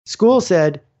School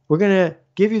said, we're going to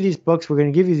give you these books, we're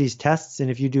going to give you these tests, and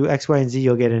if you do X, Y, and Z,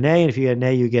 you'll get an A, and if you get an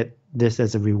A, you get this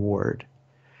as a reward.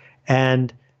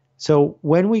 And so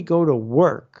when we go to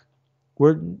work,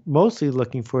 we're mostly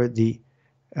looking for the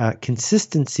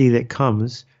consistency that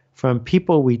comes from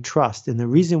people we trust. And the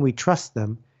reason we trust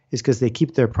them is because they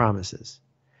keep their promises.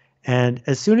 And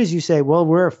as soon as you say, well,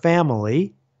 we're a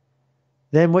family,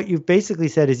 then what you've basically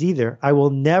said is either I will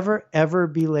never, ever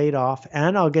be laid off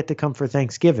and I'll get to come for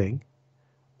Thanksgiving,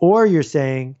 or you're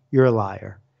saying you're a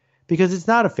liar because it's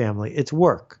not a family, it's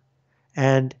work.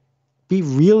 And be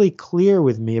really clear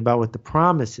with me about what the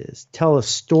promise is. Tell a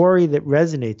story that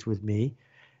resonates with me,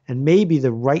 and maybe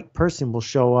the right person will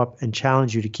show up and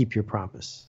challenge you to keep your promise.